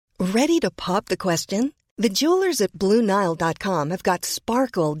Ready to pop the question? The jewelers at BlueNile.com have got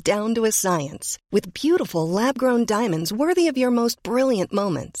sparkle down to a science with beautiful lab-grown diamonds worthy of your most brilliant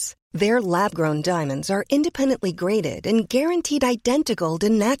moments. Their lab-grown diamonds are independently graded and guaranteed identical to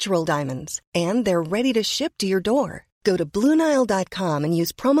natural diamonds, and they're ready to ship to your door. Go to BlueNile.com and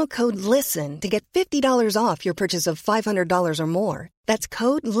use promo code LISTEN to get $50 off your purchase of $500 or more. That's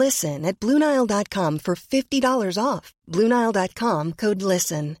code LISTEN at BlueNile.com for $50 off. BlueNile.com, code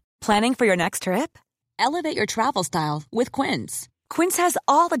LISTEN. Planning for your next trip? Elevate your travel style with Quince. Quince has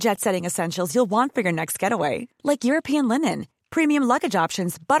all the jet-setting essentials you'll want for your next getaway, like European linen, premium luggage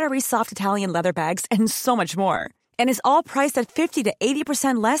options, buttery soft Italian leather bags, and so much more. And is all priced at 50 to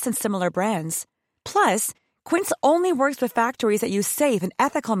 80% less than similar brands. Plus, Quince only works with factories that use safe and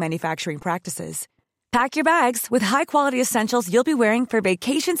ethical manufacturing practices. Pack your bags with high-quality essentials you'll be wearing for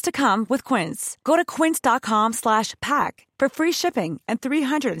vacations to come with Quince. Go to quince.com/pack for free shipping and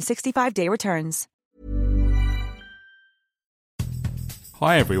 365-day returns.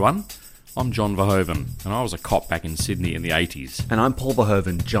 Hi everyone, I'm John Verhoeven, and I was a cop back in Sydney in the 80s. And I'm Paul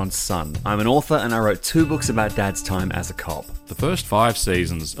Verhoeven, John's son. I'm an author and I wrote 2 books about Dad's time as a cop. The first 5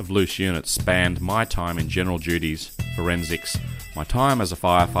 seasons of Loose Units spanned my time in general duties, forensics, my time as a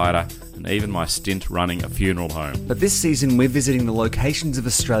firefighter, and even my stint running a funeral home. But this season we're visiting the locations of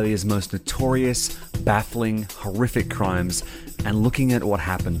Australia's most notorious, baffling, horrific crimes and looking at what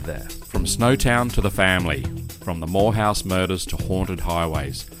happened there. From Snowtown to the family, from the Morehouse murders to haunted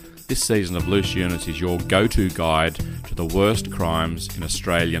highways, this season of Loose Units is your go-to guide to the worst crimes in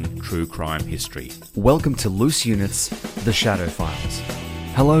Australian true crime history. Welcome to Loose Units, The Shadow Files.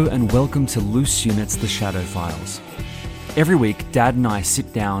 Hello and welcome to Loose Units, The Shadow Files. Every week, Dad and I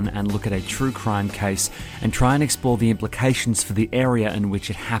sit down and look at a true crime case and try and explore the implications for the area in which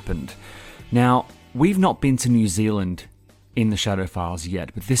it happened. Now, we've not been to New Zealand in the Shadow Files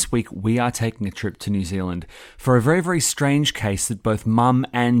yet, but this week we are taking a trip to New Zealand for a very, very strange case that both Mum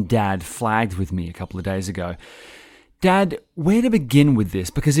and Dad flagged with me a couple of days ago. Dad, where to begin with this?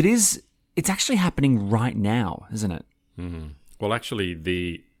 Because it's actually happening right now, isn't it? Mm-hmm. Well, actually,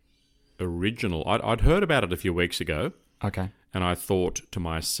 the original, I'd heard about it a few weeks ago. Okay. And I thought to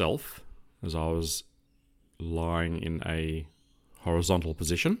myself, as I was lying in a horizontal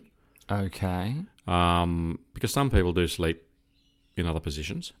position. Okay. Because some people do sleep in other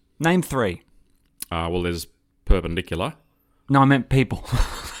positions. Name 3. Well, there's perpendicular. No, I meant people.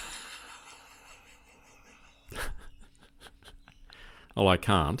 Oh, I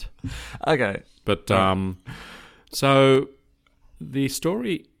can't. Okay. But, so the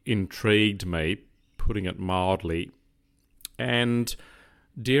story intrigued me, putting it mildly. And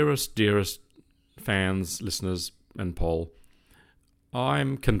dearest fans, listeners, and Paul,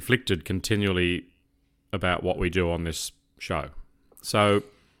 I'm conflicted continually about what we do on this show. So,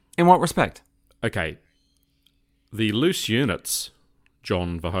 in what respect? Okay, the Loose Units,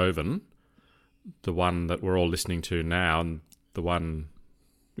 John Verhoeven, the one that we're all listening to now, and the one,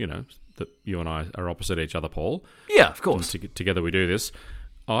 that you and I are opposite each other, Paul. Yeah, of course. Together we do this.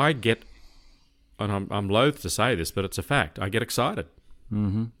 I get, and I'm loath to say this, but it's a fact, I get excited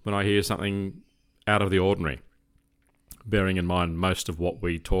when I hear something out of the ordinary. Bearing in mind most of what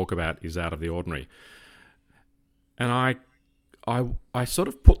we talk about is out of the ordinary. And I sort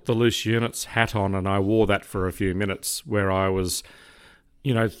of put the Loose Units hat on, and I wore that for a few minutes, where I was,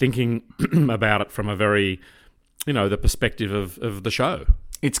 thinking about it from a very, the perspective of the show.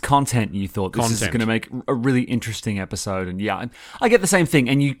 It's content, you thought. This is going to make a really interesting episode. And yeah, I get the same thing.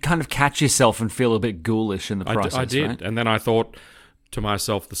 And you kind of catch yourself and feel a bit ghoulish in the process, I did. Right? And then I thought to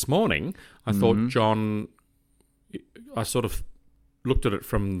myself this morning, I thought, John, I sort of looked at it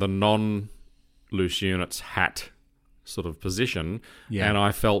from the non-Loose Units hat sort of position, and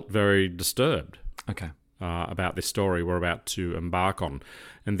I felt very disturbed about this story we're about to embark on.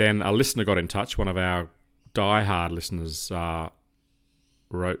 And then a listener got in touch, one of our diehard listeners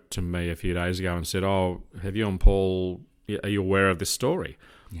wrote to me a few days ago and said, "Oh, have you and Paul, are you aware of this story?"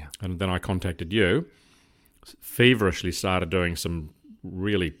 Yeah. And then I contacted you, feverishly started doing some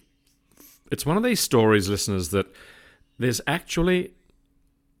really... It's one of these stories, listeners, that there's actually,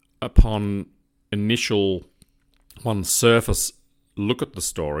 upon initial, on surface look at the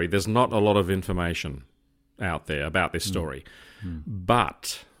story, there's not a lot of information out there about this story.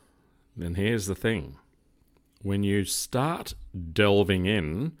 But then here's the thing. When you start delving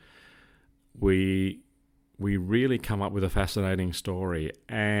in, we really come up with a fascinating story,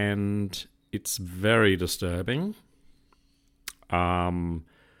 and it's very disturbing. And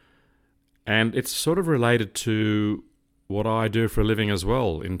it's sort of related to what I do for a living as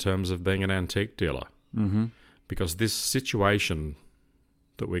well, in terms of being an antique dealer. Mm-hmm. Because this situation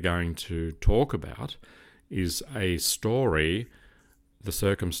that we're going to talk about is a story, the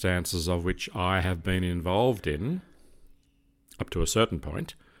circumstances of which I have been involved in, up to a certain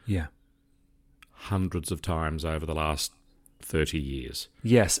point, Yeah. hundreds of times over the last 30 years.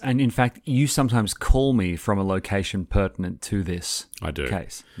 Yes, and in fact, you sometimes call me from a location pertinent to this I do.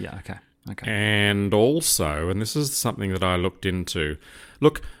 case. Yeah, okay. And also, and this is something that I looked into,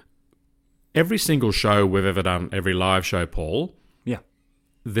 look, every single show we've ever done, every live show, Paul, Yeah.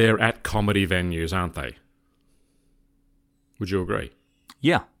 they're at comedy venues, aren't they? Would you agree?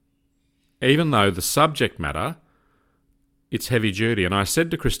 Yeah. Even though the subject matter, it's heavy duty. And I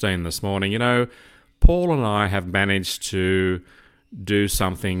said to Christine this morning, Paul and I have managed to do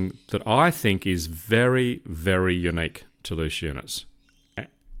something that I think is very, very unique to Loose Units,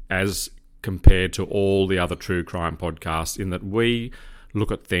 as compared to all the other true crime podcasts, in that we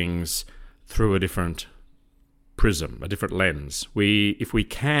look at things through a different prism, a different lens. If we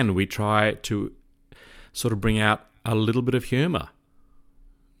can, we try to sort of bring out a little bit of humour.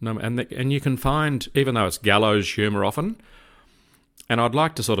 And you can find, even though it's gallows humour often, and I'd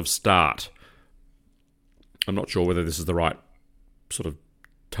like to sort of start, I'm not sure whether this is the right sort of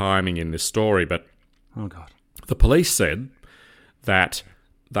timing in this story, but Oh, God. the police said that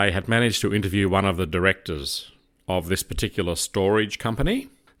they had managed to interview one of the directors of this particular storage company.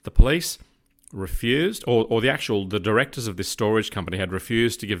 The police refused, or the directors of this storage company had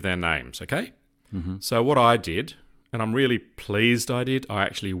refused to give their names, okay? Mm-hmm. So what I did, and I'm really pleased I did, I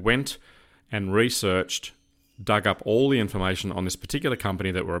actually went and researched, dug up all the information on this particular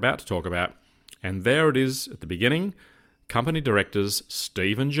company that we're about to talk about, and there it is at the beginning, company directors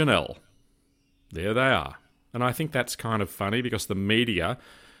Steve and Janelle. There they are. And I think that's kind of funny because the media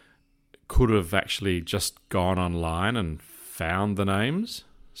could have actually just gone online and found the names,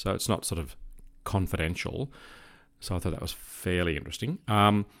 so it's not sort of confidential. So I thought that was fairly interesting.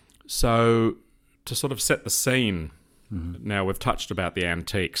 So to sort of set the scene, now we've touched about the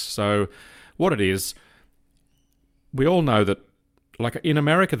antiques. So what it is, we all know that, like in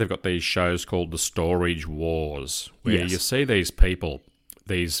America, they've got these shows called the Storage Wars, where Yes. you see these people,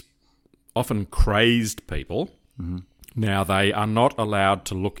 these often crazed people. Now, they are not allowed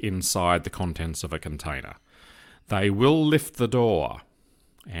to look inside the contents of a container. They will lift the door,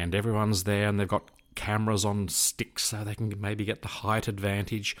 and everyone's there, and they've got cameras on sticks so they can maybe get the height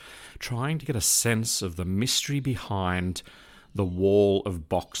advantage, trying to get a sense of the mystery behind the wall of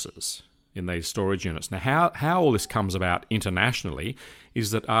boxes in these storage units. Now, how all this comes about internationally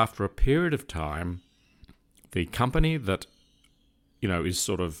is that after a period of time, the company that, is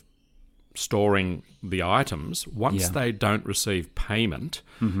sort of storing the items, once they don't receive payment,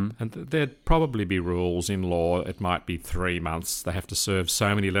 and there'd probably be rules in law, it might be 3 months, they have to serve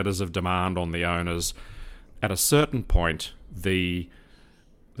so many letters of demand on the owners. At a certain point, the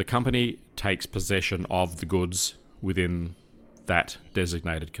company takes possession of the goods within that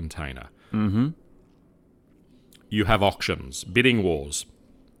designated container. You have auctions, bidding wars.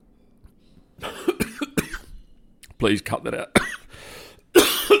 Please cut that out.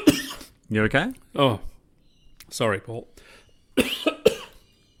 You okay? Oh, sorry, Paul.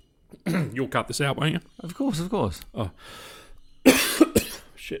 You'll cut this out, won't you? Of course. Oh.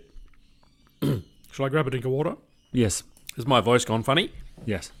 Shit. Shall I grab a drink of water? Yes. Has my voice gone funny?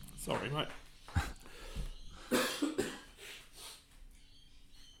 Yes. Sorry, mate.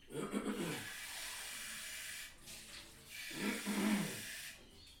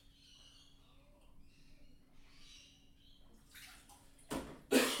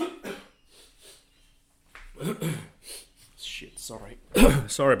 Shit, sorry.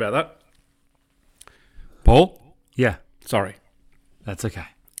 Sorry about that. Paul? Yeah. Sorry. That's okay.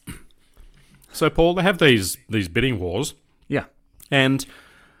 So, Paul, they have these bidding wars, Yeah. and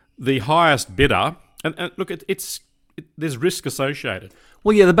the highest bidder, and look, there's risk associated.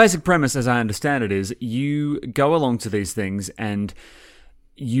 Well, yeah, the basic premise, as I understand it, is you go along to these things and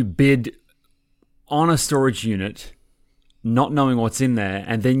you bid on a storage unit, not knowing what's in there,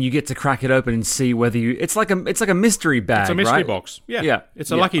 and then you get to crack it open and see whether you. It's like a mystery bag. It's a mystery right? box. Yeah. Yeah.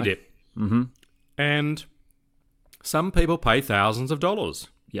 It's a lucky dip. Mm-hmm. And some people pay thousands of dollars.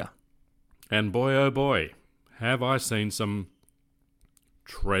 Yeah. And boy, oh boy, have I seen some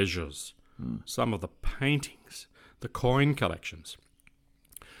treasures. Some of the paintings, the coin collections.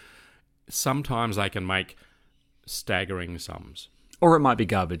 Sometimes they can make staggering sums. Or it might be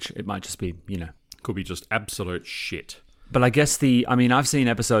garbage. It might just be, Could be just absolute shit. But I guess I've seen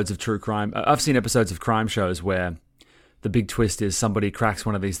episodes of true crime. I've seen episodes of crime shows where the big twist is somebody cracks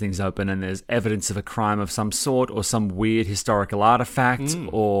one of these things open and there's evidence of a crime of some sort or some weird historical artifact.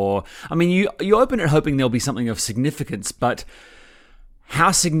 Or, you open it hoping there'll be something of significance, but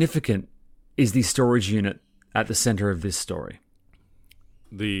How significant is the storage unit at the center of this story?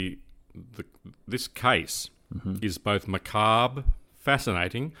 This case is both macabre,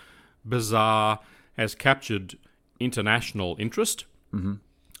 fascinating, bizarre, has captured international interest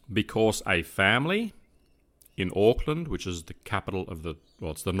because a family in Auckland, which is the capital of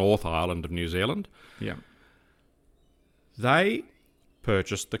it's the North Island of New Zealand, they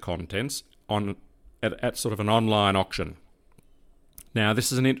purchased the contents at sort of an online auction. Now,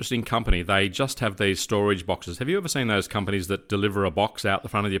 this is an interesting company. They just have these storage boxes. Have you ever seen those companies that deliver a box out the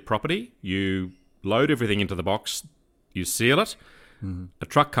front of your property? You load everything into the box, you seal it, a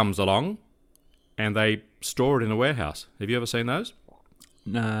truck comes along, and they store it in a warehouse. Have you ever seen those?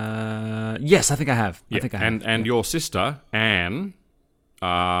 Yes, I think I have. Yeah. And your sister, Anne,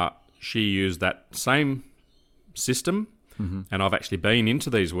 she used that same system, and I've actually been into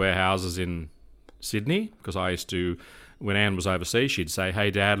these warehouses in Sydney, because I used to, when Anne was overseas, she'd say,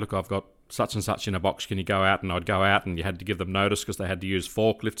 "Hey, Dad, look, I've got such and such in a box. Can you go out?" And I'd go out, and you had to give them notice because they had to use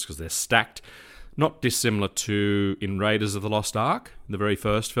forklifts because they're stacked. Not dissimilar to in Raiders of the Lost Ark, the very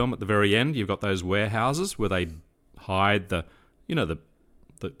first film. At the very end, you've got those warehouses where they hide the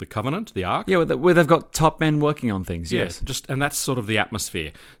Covenant, the Ark. Yeah, where they've got top men working on things. Yes, and that's sort of the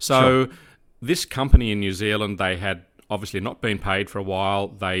atmosphere. So this company in New Zealand, they had obviously not been paid for a while.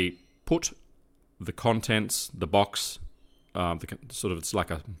 They put the contents, the box, it's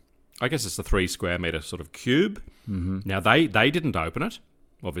like I guess it's a 3 square metre sort of cube. Now, they didn't open it,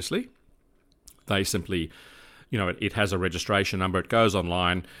 obviously. They simply, it has a registration number, it goes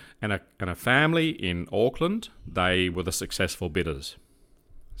online, and a family in Auckland, they were the successful bidders.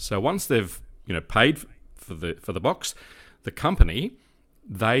 So once they've, paid for the box, the company,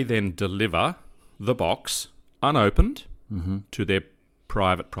 they then deliver the box unopened to their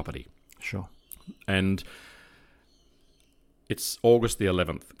private property. Sure. And it's August the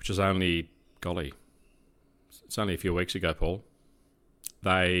 11th, which is only, it's only a few weeks ago, Paul.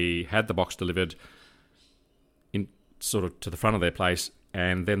 They had the box delivered in sort of to the front of their place,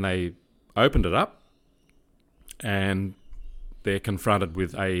 and then they opened it up, and they're confronted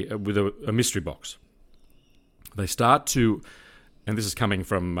with a mystery box. They start to, and this is coming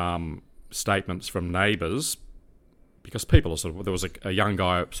from statements from neighbours, because people are there was a young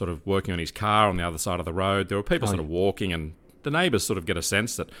guy sort of working on his car on the other side of the road. There were people sort of walking, and the neighbours sort of get a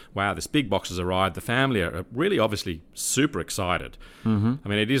sense that, wow, this big box has arrived. The family are really obviously super excited. I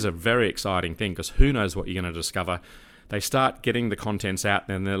mean, it is a very exciting thing, because who knows what you're going to discover. They start getting the contents out,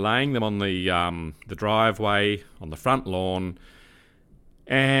 and they're laying them on the driveway, on the front lawn,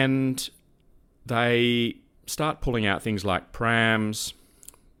 and they start pulling out things like prams,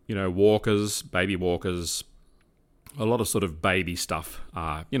 walkers, baby walkers, a lot of sort of baby stuff,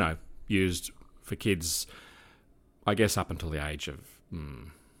 used for kids, I guess, up until the age of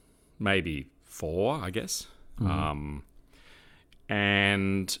maybe 4, I guess.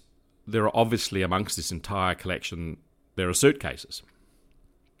 And there are obviously, amongst this entire collection, there are suitcases.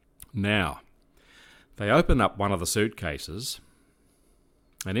 Now, they open up one of the suitcases,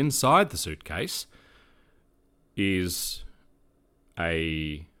 and inside the suitcase is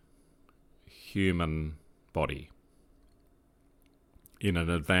a human body in an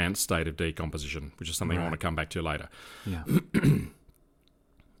advanced state of decomposition, which is something I want to come back to later. Yeah.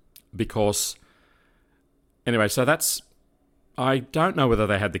 Because, anyway, so that's, I don't know whether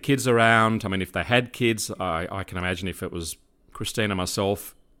they had the kids around. I mean, if they had kids, I can imagine if it was Christine and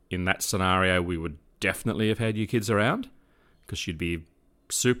myself in that scenario, we would definitely have had you kids around, because she'd be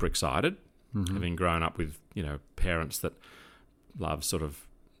super excited, having grown up with, parents that love sort of,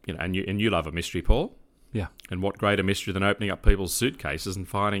 and you love a mystery, Paul. Yeah. And what greater mystery than opening up people's suitcases and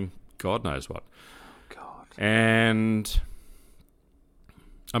finding God knows what. God. And,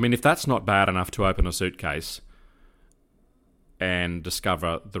 I mean, if that's not bad enough to open a suitcase and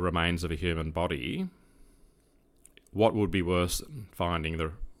discover the remains of a human body, what would be worse than finding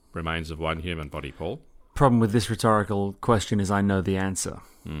the remains of one human body, Paul? Problem with this rhetorical question is I know the answer.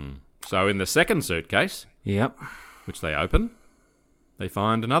 So in the second suitcase, Yep. which they open, they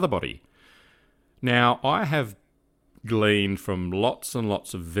find another body. Now, I have gleaned from lots and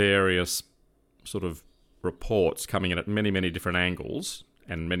lots of various sort of reports coming in at many, many different angles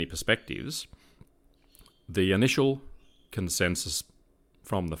and many perspectives. The initial consensus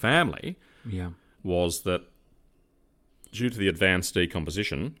from the family was that due to the advanced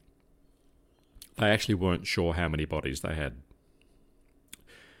decomposition, they actually weren't sure how many bodies they had.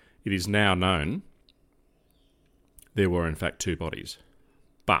 It is now known there were in fact 2 bodies.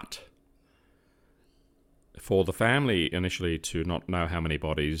 But for the family initially to not know how many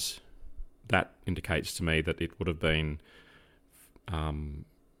bodies, that indicates to me that it would have been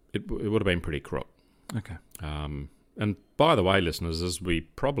it would have been pretty crook. Okay. And by the way, listeners, as we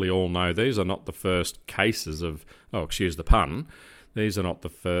probably all know, these are not the first cases of, excuse the pun, these are not the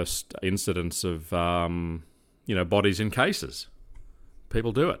first incidents of, bodies in cases.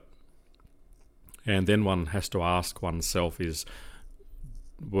 People do it. And then one has to ask oneself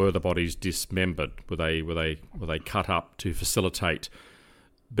were the bodies dismembered? Were they cut up to facilitate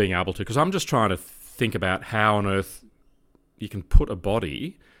being able to? Because I'm just trying to think about how on earth you can put a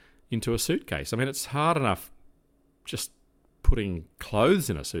body into a suitcase. I mean, it's hard enough just putting clothes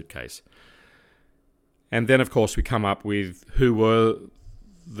in a suitcase. And then, of course, we come up with who were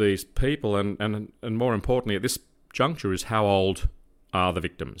these people, and more importantly, at this juncture, is how old are the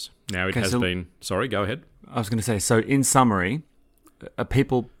victims? Now, it has been... Sorry, go ahead. I was going to say, so in summary,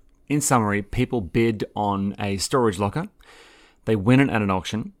 people bid on a storage locker. They win it at an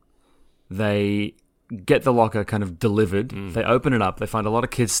auction. They get the locker kind of delivered. They open it up. They find a lot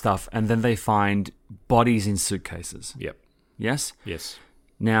of kids' stuff, and then they find bodies in suitcases. Yep. Yes? Yes.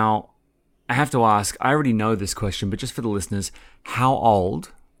 Now, I have to ask, I already know this question, but just for the listeners, how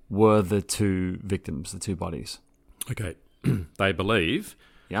old were the two victims, the two bodies? Okay. They believe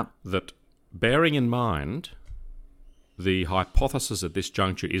that, bearing in mind, the hypothesis at this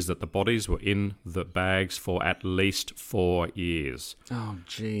juncture is that the bodies were in the bags for at least 4 years. Oh,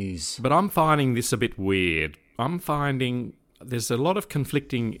 jeez. But I'm finding this a bit weird. I'm finding there's a lot of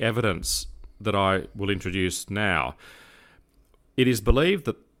conflicting evidence that I will introduce now. It is believed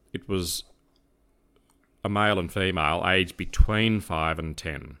that it was a male and female aged between 5 and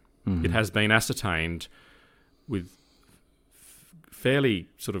 10. Mm-hmm. It has been ascertained with fairly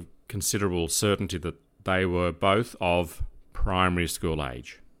sort of considerable certainty that they were both of primary school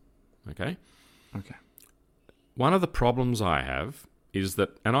age. Okay? Okay. One of the problems I have is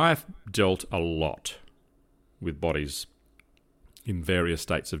that, and I've dealt a lot with bodies in various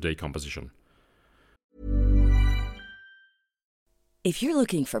states of decomposition. If you're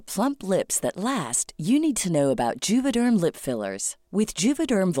looking for plump lips that last, you need to know about Juvederm lip fillers. With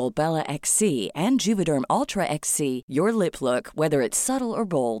Juvederm Volbella XC and Juvederm Ultra XC, your lip look, whether it's subtle or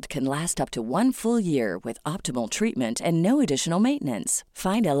bold, can last up to 1 full year with optimal treatment and no additional maintenance.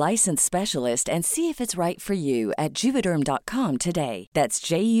 Find a licensed specialist and see if it's right for you at Juvederm.com today. That's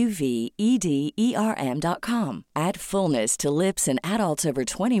JUVEDERM.com. Add fullness to lips in adults over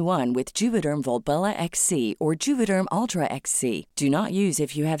 21 with Juvederm Volbella XC or Juvederm Ultra XC. Do not use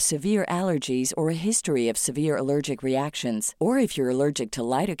if you have severe allergies or a history of severe allergic reactions, or if you're allergic to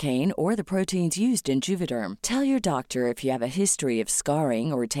lidocaine or the proteins used in Juvederm. Tell your doctor if you have a history of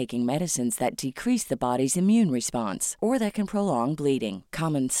scarring or taking medicines that decrease the body's immune response or that can prolong bleeding.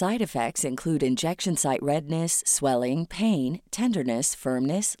 Common side effects include injection site redness, swelling, pain, tenderness,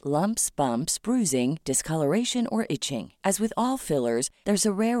 firmness, lumps, bumps, bruising, discoloration, or itching. As with all fillers, there's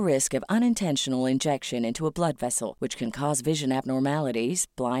a rare risk of unintentional injection into a blood vessel, which can cause vision abnormalities,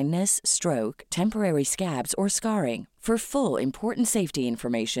 blindness, stroke, temporary scabs, or scarring. For full, important safety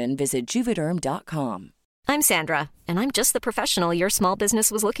information, visit Juvederm.com. I'm Sandra, and I'm just the professional your small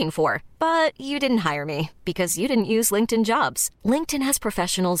business was looking for. But you didn't hire me because you didn't use LinkedIn Jobs. LinkedIn has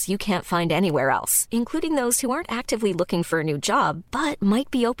professionals you can't find anywhere else, including those who aren't actively looking for a new job, but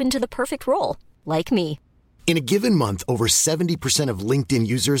might be open to the perfect role, like me. In a given month, over 70% of LinkedIn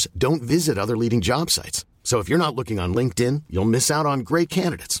users don't visit other leading job sites. So if you're not looking on LinkedIn, you'll miss out on great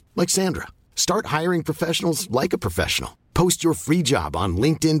candidates like Sandra. Start hiring professionals like a professional. Post your free job on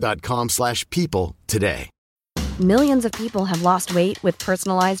linkedin.com/people today. Millions of people have lost weight with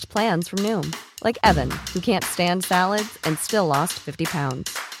personalized plans from Noom. Like Evan, who can't stand salads and still lost 50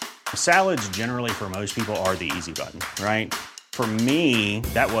 pounds. Salads generally for most people are the easy button, right? For me,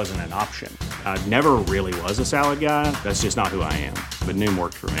 that wasn't an option. I never really was a salad guy. That's just not who I am. But Noom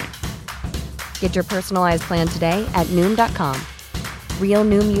worked for me. Get your personalized plan today at Noom.com. Real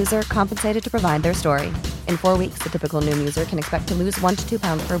Noom user compensated to provide their story. In 4 weeks, the typical Noom user can expect to lose 1 to 2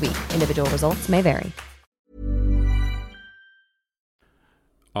 pounds per week. Individual results may vary.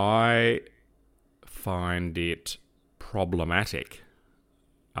 I find it problematic.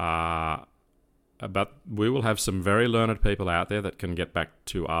 But we will have some very learned people out there that can get back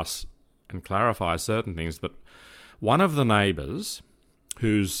to us and clarify certain things. But one of the neighbours,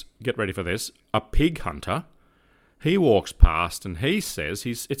 who's, get ready for this, a pig hunter, he walks past and he says,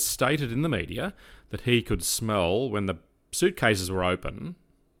 it's stated in the media that he could smell, when the suitcases were open,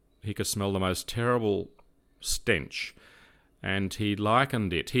 he could smell the most terrible stench. And he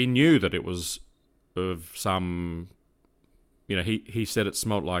likened it, he knew that it was of some, he said it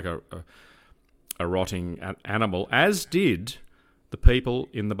smelled like a rotting animal, as did the people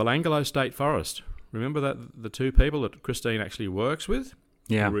in the Belangolo State Forest, remember that the two people that Christine actually works with,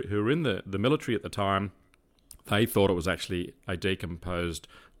 who were in the military at the time, they thought it was actually a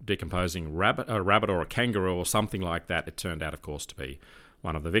decomposing rabbit or a kangaroo or something like that. It turned out, of course, to be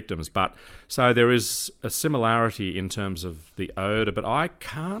one of the victims. But so there is a similarity in terms of the odour, but I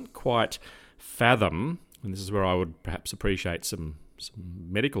can't quite fathom, and this is where I would perhaps appreciate some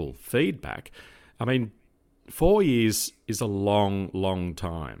medical feedback. I mean, 4 years is a long, long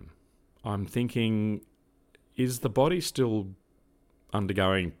time. I'm thinking, is the body still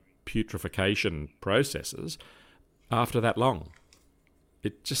undergoing putrefaction processes after that long?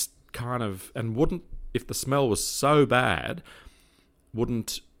 It just kind of, and wouldn't, if the smell was so bad,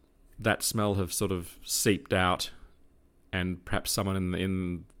 wouldn't that smell have sort of seeped out and perhaps someone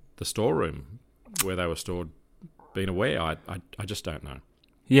in the storeroom where they were stored been aware? I just don't know.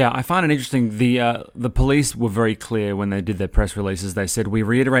 Yeah, I find it interesting. The police were very clear when they did their press releases. They said, "We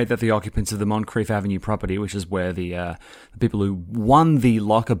reiterate that the occupants of the Moncrief Avenue property, which is where the people who won the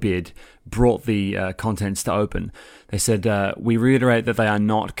locker bid brought the contents to open," they said, "We reiterate that they are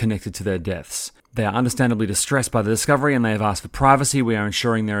not connected to their deaths. They are understandably distressed by the discovery and they have asked for privacy. We are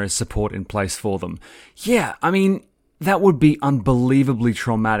ensuring there is support in place for them." Yeah, I mean, that would be unbelievably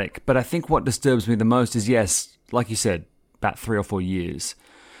traumatic. But I think what disturbs me the most is, yes, like you said, about 3 or 4 years.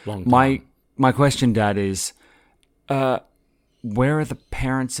 Long time. My question, Dad, is where are the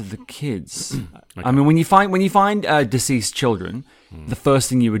parents of the kids? Okay. I mean, when you find deceased children, the first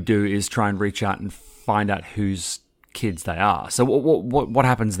thing you would do is try and reach out and find out whose kids they are. So what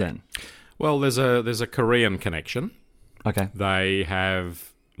happens then? Well, there's a Korean connection. Okay. They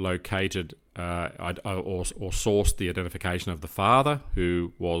have located or sourced the identification of the father,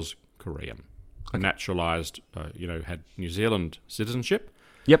 who was Korean, naturalised, had New Zealand citizenship.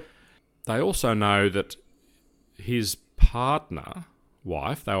 Yep. They also know that his partner,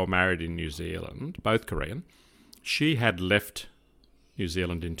 wife, they were married in New Zealand, both Korean. She had left New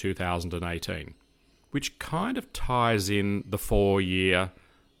Zealand in 2018, which kind of ties in the 4-year,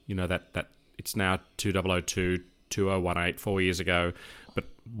 that it's now 2002, 2018, 4 years ago. But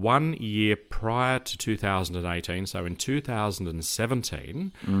 1 year prior to 2018, so in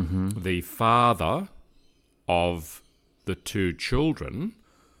 2017, the father of the two children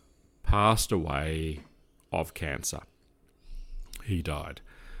passed away of cancer. He died.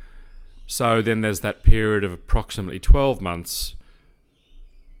 So then there's that period of approximately 12 months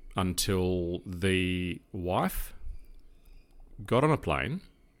until the wife got on a plane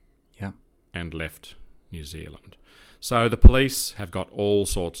and left New Zealand. So the police have got all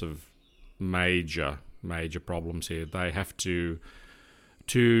sorts of major problems here. They have to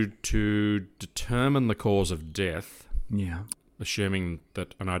determine the cause of death. Yeah. Assuming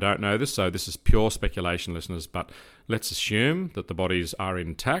that, and I don't know this, so this is pure speculation, listeners, but let's assume that the bodies are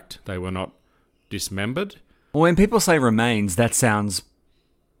intact. They were not dismembered. Well, when people say remains, that sounds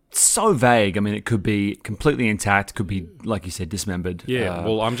so vague. I mean, it could be completely intact, could be, like you said, dismembered. Yeah,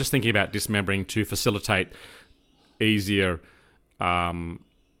 well, I'm just thinking about dismembering to facilitate easier, Oh,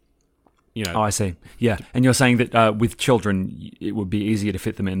 I see. Yeah, and you're saying that with children, it would be easier to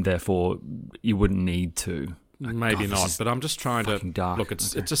fit them in, therefore you wouldn't need to. Maybe not, but I'm just trying to dark. Look.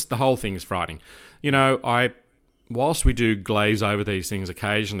 It's just the whole thing is frightening. Whilst we do glaze over these things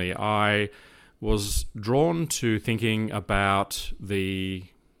occasionally, I was drawn to thinking about the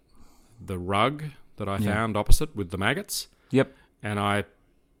rug that I found opposite with the maggots. Yep. And I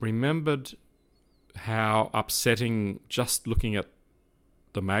remembered how upsetting just looking at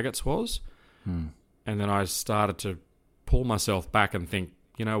the maggots was. And then I started to pull myself back and think,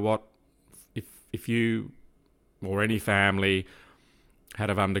 you know what, if you or any family had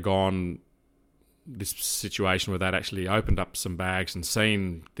have undergone this situation where they'd actually opened up some bags and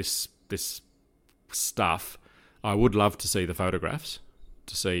seen this stuff, I would love to see the photographs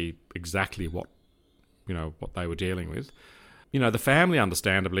to see exactly what they were dealing with. The family,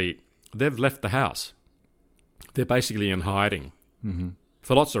 understandably, they've left the house. They're basically in hiding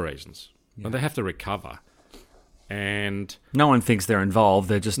for lots of reasons, and they have to recover. And no one thinks they're involved.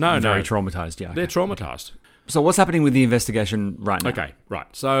 They're just very traumatized. Yeah, they're traumatized. So what's happening with the investigation right now? Okay, right.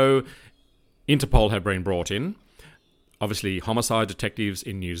 So Interpol have been brought in. Obviously, homicide detectives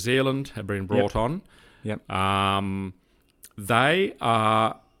in New Zealand have been brought on. Yep. They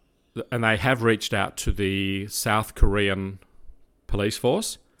have reached out to the South Korean police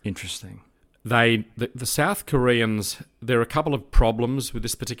force. Interesting. The South Koreans, there are a couple of problems with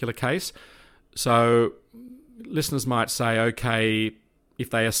this particular case. So listeners might say, okay, if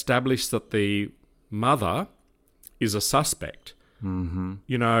they establish that the mother is a suspect,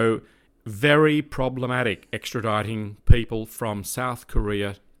 very problematic extraditing people from South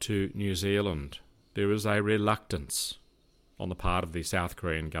Korea to New Zealand. there is a reluctance on the part of the South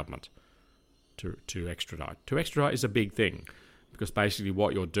Korean government to extradite. To extradite is a big thing, because basically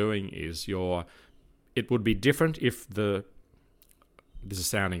what you're doing is it would be different if this is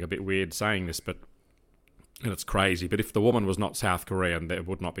sounding a bit weird saying this, and it's crazy, but if the woman was not South Korean, there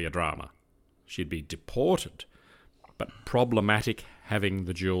would not be a drama. She'd be deported, but problematic having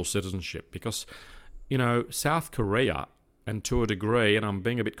the dual citizenship, because, South Korea, and to a degree, and I'm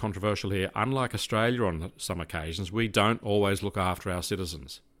being a bit controversial here, unlike Australia on some occasions, we don't always look after our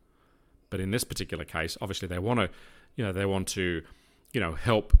citizens. But in this particular case, obviously they want to,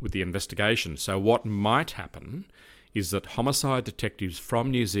 help with the investigation. So what might happen is that homicide detectives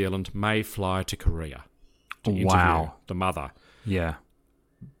from New Zealand may fly to Korea to interview the mother. Yeah.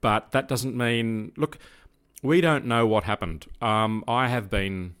 But that doesn't mean... Look, we don't know what happened. I have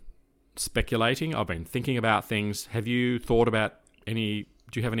been speculating. I've been thinking about things. Have you thought about do you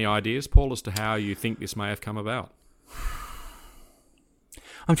have any ideas, Paul, as to how you think this may have come about?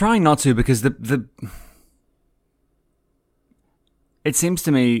 I'm trying not to, because it seems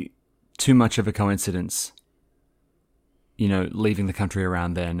to me too much of a coincidence, leaving the country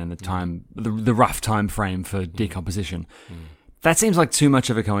around then and the rough time frame for decomposition. That seems like too much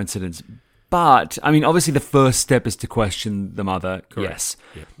of a coincidence. But, I mean, obviously the first step is to question the mother. Correct. Yes.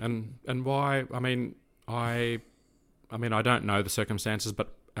 Yeah. And why? I don't know the circumstances,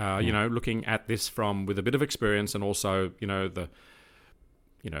 but, looking at this with a bit of experience, and also,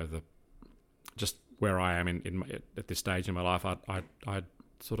 just where I am at this stage in my life, I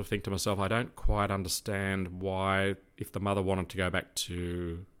sort of think to myself, I don't quite understand why, if the mother wanted to go back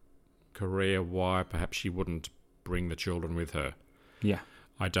to Korea, why perhaps she wouldn't bring the children with her. Yeah.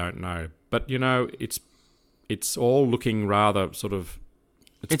 I don't know. But, it's all looking rather sort of...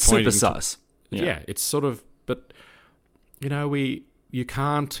 It's super sus. Yeah, it's sort of... But, you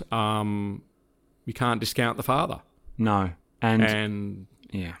can't discount the father. No. And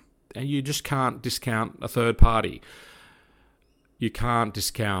yeah. And you just can't discount a third party. You can't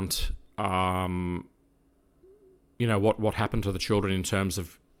discount, what happened to the children in terms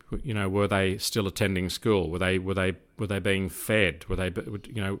of, were they still attending school? Were they being fed? Was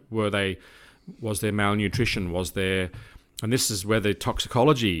there malnutrition? And this is where the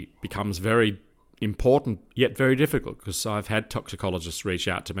toxicology becomes very important yet very difficult, because I've had toxicologists reach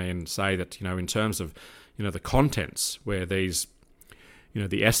out to me and say that, in terms of, the contents where these,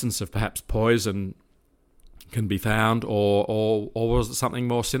 the essence of perhaps poison can be found, or was it something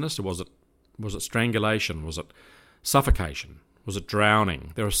more sinister? Was it strangulation? Was it suffocation? Was it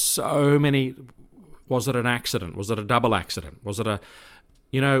drowning? There are so many. Was it an accident? Was it a double accident? Was it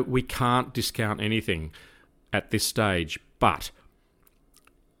we can't discount anything at this stage. But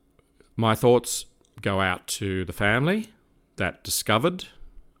my thoughts go out to the family that discovered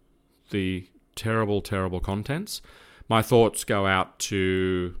the terrible, terrible contents. My thoughts go out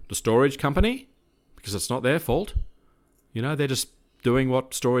to the storage company, because it's not their fault. They're just doing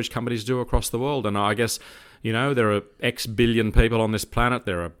what storage companies do across the world. And I guess, there are X billion people on this planet.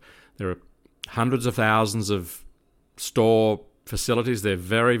 There are hundreds of thousands of store facilities. They're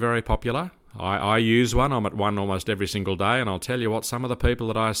very, very popular. I use one. I'm at one almost every single day. And I'll tell you what, some of the people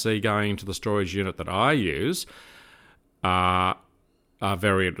that I see going into the storage unit that I use are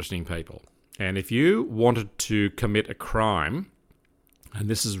very interesting people. And if you wanted to commit a crime, and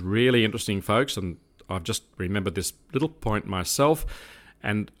this is really interesting, folks, and I've just remembered this little point myself,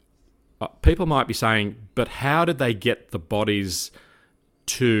 and people might be saying, but how did they get the bodies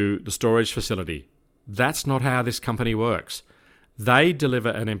to the storage facility? That's not how this company works. They deliver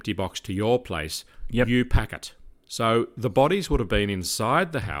an empty box to your place. Yep. You pack it. So the bodies would have been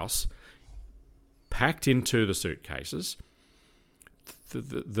inside the house, packed into the suitcases.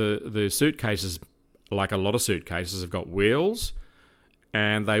 The suitcases, like a lot of suitcases, have got wheels,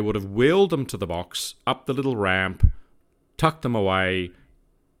 and they would have wheeled them to the box, up the little ramp, tucked them away,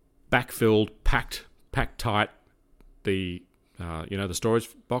 backfilled, packed tight the storage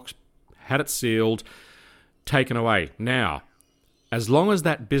box, had it sealed, taken away. Now, as long as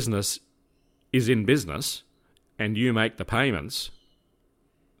that business is in business and you make the payments,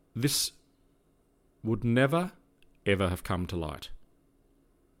 this would never, ever have come to light.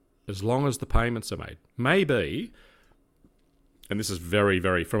 As long as the payments are made. Maybe, and this is very,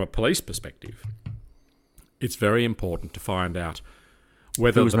 very, from a police perspective, it's very important to find out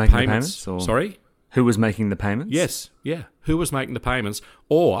whether the payments... Sorry? Who was making the payments? Yes, yeah. Who was making the payments,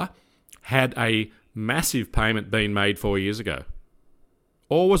 or had a massive payment been made 4 years ago?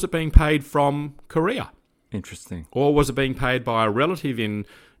 Or was it being paid from Korea? Interesting. Or was it being paid by a relative in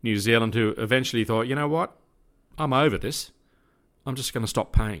New Zealand who eventually thought, you know what, I'm over this. I'm just going to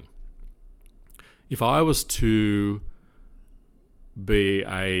stop paying. if I was to be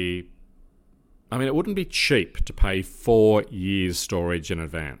it wouldn't be cheap to pay 4 years storage in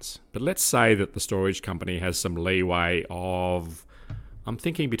advance. But let's say that the storage company has some leeway of, I'm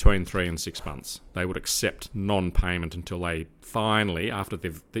thinking between 3 and 6 months. They would accept non-payment until they finally, after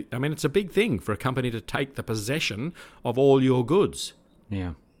it's a big thing for a company to take the possession of all your goods.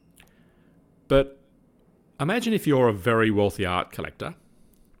 Yeah. But imagine if you're a very wealthy art collector,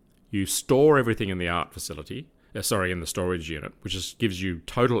 you store everything in the art facility, in the storage unit, which gives you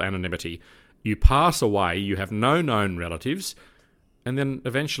total anonymity. You pass away, you have no known relatives, and then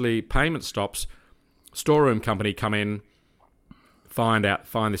eventually payment stops. Storeroom company come in, find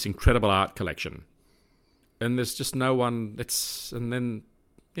this incredible art collection, and there's just no one. And then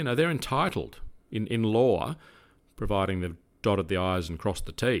they're entitled in law, providing they've dotted the I's and crossed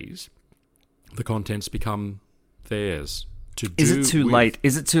the T's. The contents become theirs. Is it too late?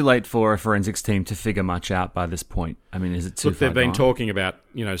 Is it too late for a forensics team to figure much out by this point? I mean, is it too? Look, they've been talking about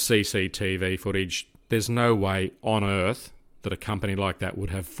CCTV footage. There's no way on earth that a company like that would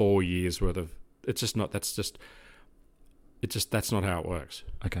have 4 years worth of. It's just not. That's not how it works.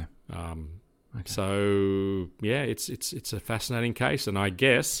 Okay. So yeah, it's a fascinating case, and I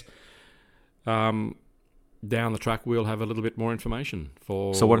guess down the track we'll have a little bit more information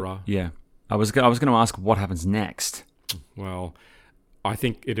for. So what? I was going to ask what happens next. Well, I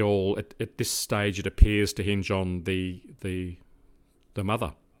think it all at this stage it appears to hinge on the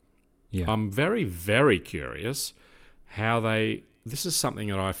mother. Yeah. I'm very, very curious how they. This is something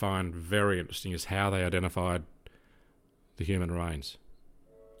that I find very interesting, is how they identified the human remains.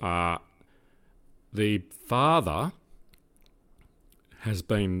 The father has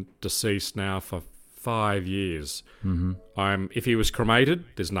been deceased now for 5 years. Mm-hmm. If he was cremated,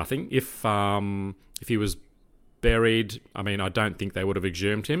 there's nothing. If he was buried, I don't think they would have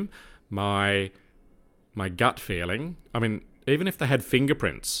exhumed him. My gut feeling, even if they had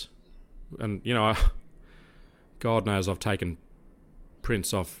fingerprints, and God knows I've taken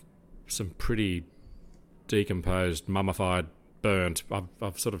prints off some pretty decomposed, mummified, burnt.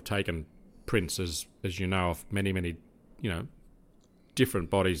 I've sort of taken prints, as you know, of many different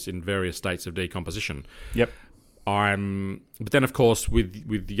bodies in various states of decomposition. Yep. But then, of course,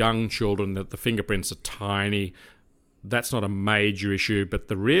 with young children, the fingerprints are tiny. That's not a major issue, but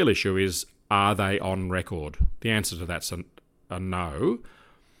the real issue is, are they on record? The answer to that's a no.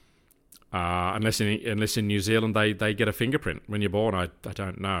 Unless in New Zealand they get a fingerprint when you're born. I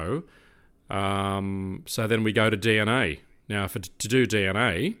don't know. So then we go to DNA. Now, to do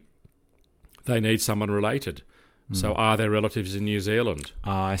DNA, they need someone related. So are there relatives in New Zealand?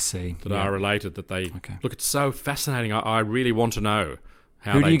 I see. That are related, that they... Okay. Look, it's so fascinating. I really want to know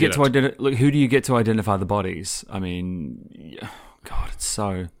how who do they you did get it. to who do you get to identify the bodies? God, it's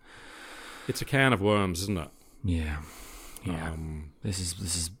so... It's a can of worms, isn't it? Yeah. This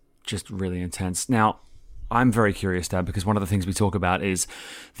is just really intense. Now, I'm very curious, Dad, because one of the things we talk about is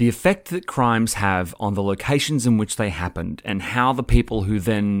the effect that crimes have on the locations in which they happened, and how the people who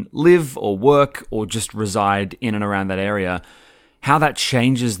then live or work or just reside in and around that area, how that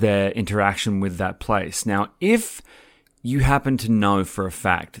changes their interaction with that place. Now, if you happen to know for a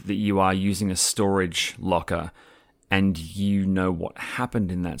fact that you are using a storage locker and you know what happened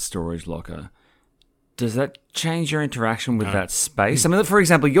in that storage locker, does that change your interaction with that space? For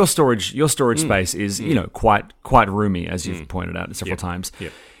example, your storage space is, quite roomy, as you've pointed out several times.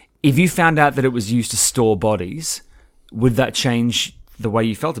 Yep. If you found out that it was used to store bodies, would that change the way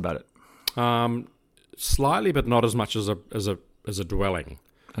you felt about it? Slightly, but not as much as a dwelling.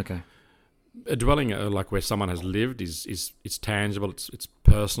 Okay. A dwelling, like where someone has lived, is tangible. It's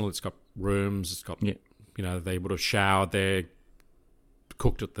personal. It's got rooms. It's got they would have showered there,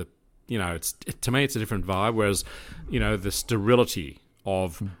 cooked at the. To me, it's a different vibe. Whereas, the sterility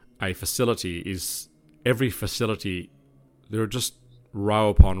of a facility is, every facility, there are just row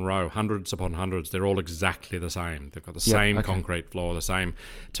upon row, hundreds upon hundreds. They're all exactly the same. They've got the same concrete floor, the same.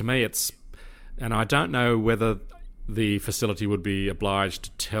 To me, and I don't know whether the facility would be obliged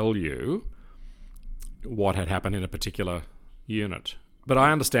to tell you what had happened in a particular unit. But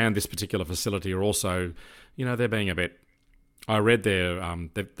I understand this particular facility are also, they're being a bit. I read they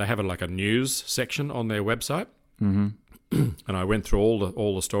have a news section on their website, and I went through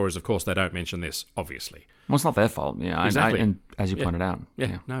all the stories. Of course, they don't mention this, obviously. Well, it's not their fault, exactly. And as you pointed out,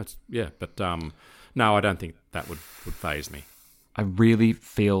 but no, I don't think that would faze me. I really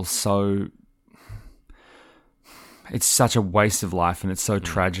feel so. It's such a waste of life, and it's so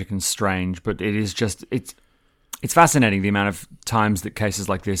tragic and strange. But it is just It's fascinating the amount of times that cases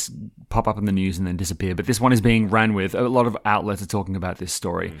like this pop up in the news and then disappear. But this one is being ran with. A lot of outlets are talking about this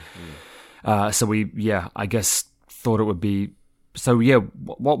story. I guess thought it would be. So yeah,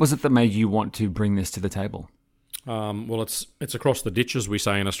 what was it that made you want to bring this to the table? Well, it's across the ditch, as we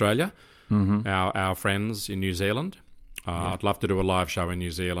say in Australia. Mm-hmm. Our friends in New Zealand. I'd love to do a live show in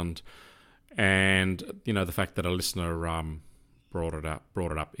New Zealand, and the fact that a listener brought it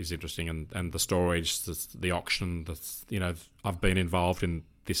up is interesting, and the storage, the auction. I've been involved in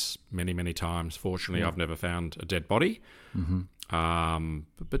this many times. Fortunately, I've never found a dead body. Mm-hmm.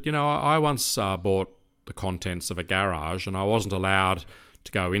 But I once bought the contents of a garage, and I wasn't allowed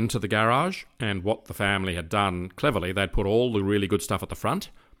to go into the garage. And what the family had done, cleverly, they'd put all the really good stuff at the front.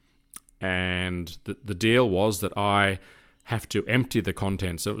 And the deal was that I have to empty the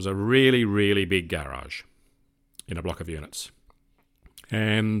contents. It was a really, really big garage in a block of units.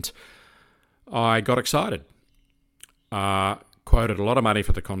 And I got excited. Quoted a lot of money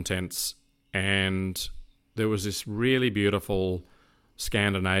for the contents, and there was this really beautiful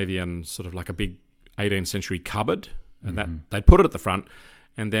Scandinavian, sort of like a big 18th century cupboard, and that they'd put it at the front,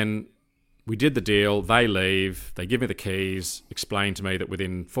 and then we did the deal. They leave, they give me the keys, explain to me that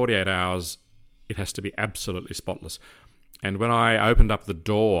within 48 hours it has to be absolutely spotless. And when I opened up the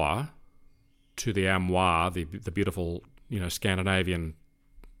door to the armoire, the beautiful Scandinavian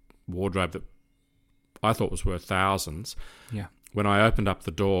wardrobe that I thought was worth thousands, when I opened up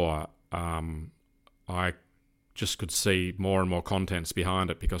the door, I just could see more and more contents behind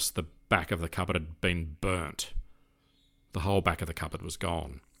it, because the back of the cupboard had been burnt. The whole back of the cupboard was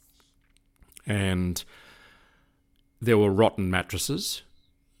gone. And there were rotten mattresses,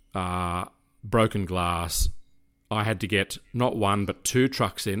 broken glass. I had to get not one but 2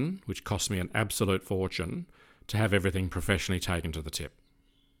 trucks in, which cost me an absolute fortune, to have everything professionally taken to the tip.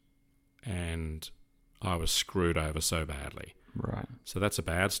 And I was screwed over so badly. Right. So that's a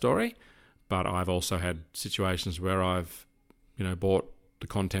bad story. But I've also had situations where I've, bought the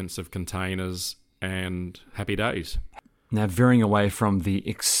contents of containers, and happy days. Now, veering away from the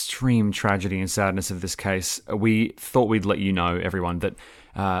extreme tragedy and sadness of this case, we thought we'd let you know, everyone, that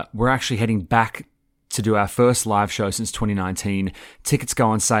we're actually heading back to do our first live show since 2019. Tickets go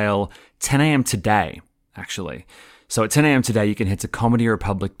on sale 10 a.m. today, actually. So at 10 a.m. today, you can head to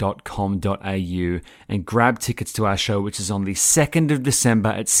comedyrepublic.com.au and grab tickets to our show, which is on the 2nd of December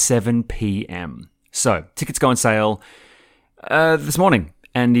at 7 p.m. So tickets go on sale this morning.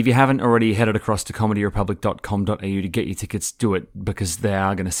 And if you haven't already headed across to comedyrepublic.com.au to get your tickets, do it, because they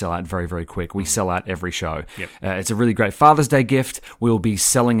are going to sell out very, very quick. We sell out every show. Yep. It's a really great Father's Day gift. We'll be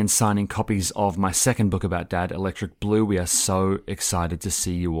selling and signing copies of my second book about Dad, Electric Blue. We are so excited to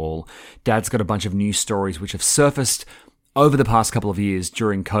see you all. Dad's got a bunch of news stories which have surfaced over the past couple of years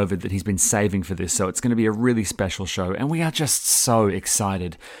during COVID that he's been saving for this. So it's going to be a really special show. And we are just so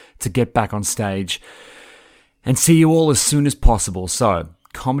excited to get back on stage and see you all as soon as possible. So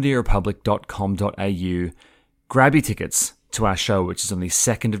comedyrepublic.com.au. Grab your tickets to our show, which is on the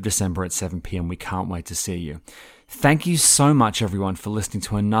 2nd of December at 7 p.m. We can't wait to see you. Thank you so much, everyone, for listening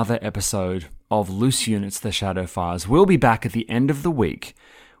to another episode of Loose Units, The Shadow Files. We'll be back at the end of the week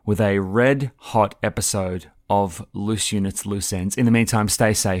with a red-hot episode of Loose Units, Loose Ends. In the meantime,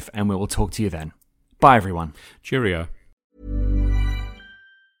 stay safe, and we will talk to you then. Bye, everyone. Cheerio.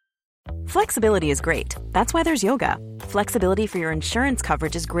 Flexibility is great. That's why there's yoga. Flexibility for your insurance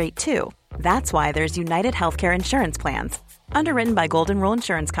coverage is great too. That's why there's United Healthcare Insurance Plans. Underwritten by Golden Rule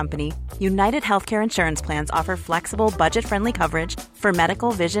Insurance Company, United Healthcare Insurance Plans offer flexible, budget-friendly coverage for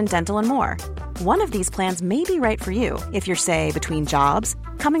medical, vision, dental, and more. One of these plans may be right for you if you're, say, between jobs,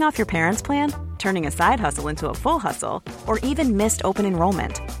 coming off your parents' plan, turning a side hustle into a full hustle, or even missed open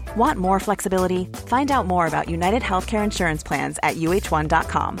enrollment. Want more flexibility? Find out more about United Healthcare Insurance Plans at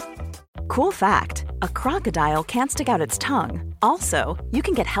uh1.com. Cool fact, a crocodile can't stick out its tongue. Also, you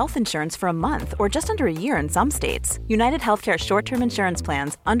can get health insurance for a month or just under a year in some states. United Healthcare short-term insurance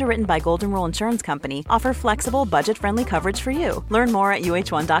plans, underwritten by Golden Rule Insurance Company, offer flexible, budget-friendly coverage for you. Learn more at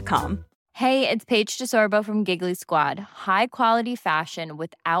uh1.com. Hey, it's Paige DeSorbo from Giggly Squad. High quality fashion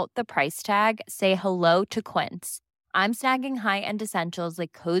without the price tag. Say hello to Quince. I'm snagging high-end essentials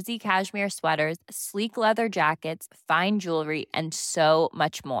like cozy cashmere sweaters, sleek leather jackets, fine jewelry, and so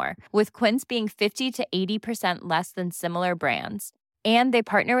much more. With Quince being 50 to 80% less than similar brands. And they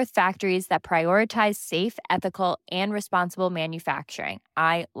partner with factories that prioritize safe, ethical, and responsible manufacturing.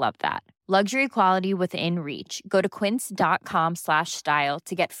 I love that. Luxury quality within reach. Go to quince.com/style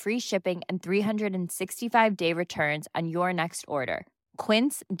to get free shipping and 365-day returns on your next order.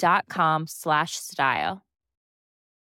 Quince.com/style.